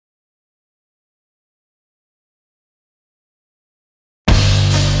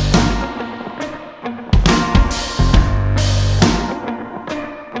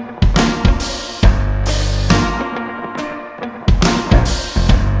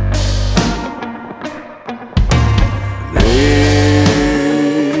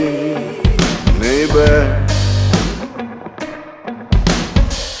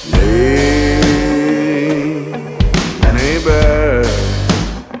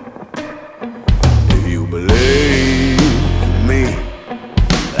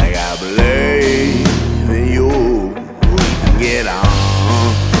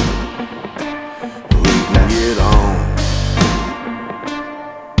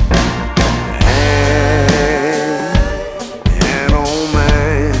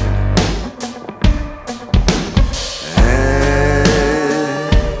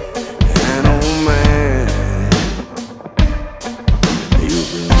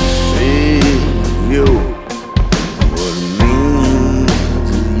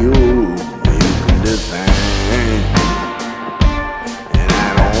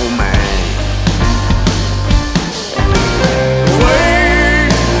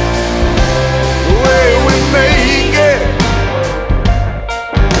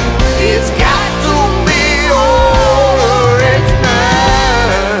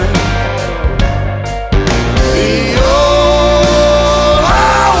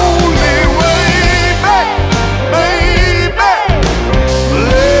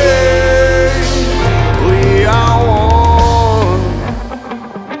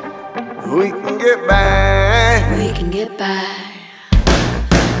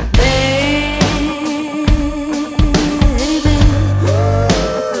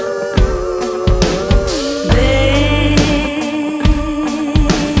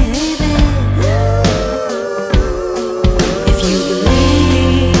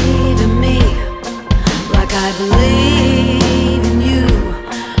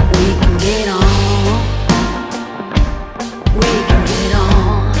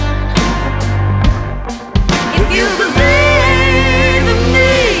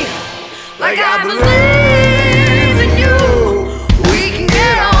believe in you. We can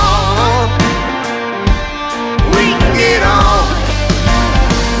get on. We can get on.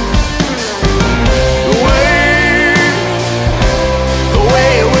 The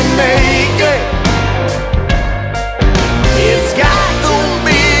way we make it, it's got to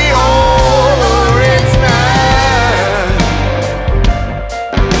be over. It's not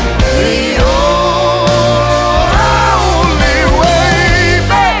the only way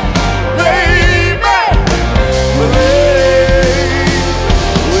back, baby.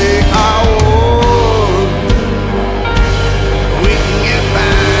 We are one. We can get by.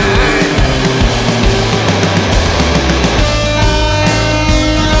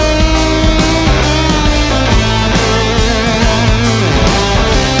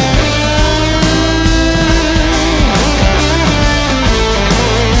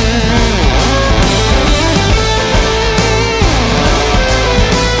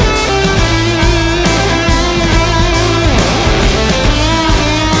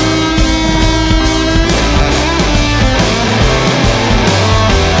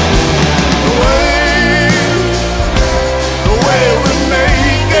 The way we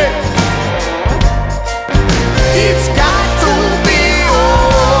make it, it's got to be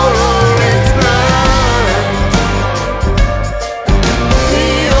over. It's not the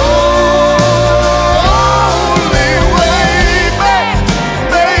only way back,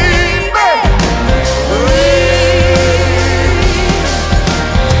 baby.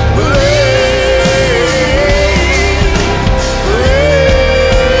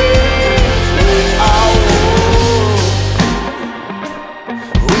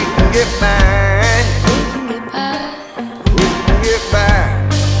 We can get back. We can get back.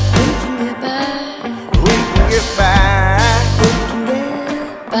 We can get back.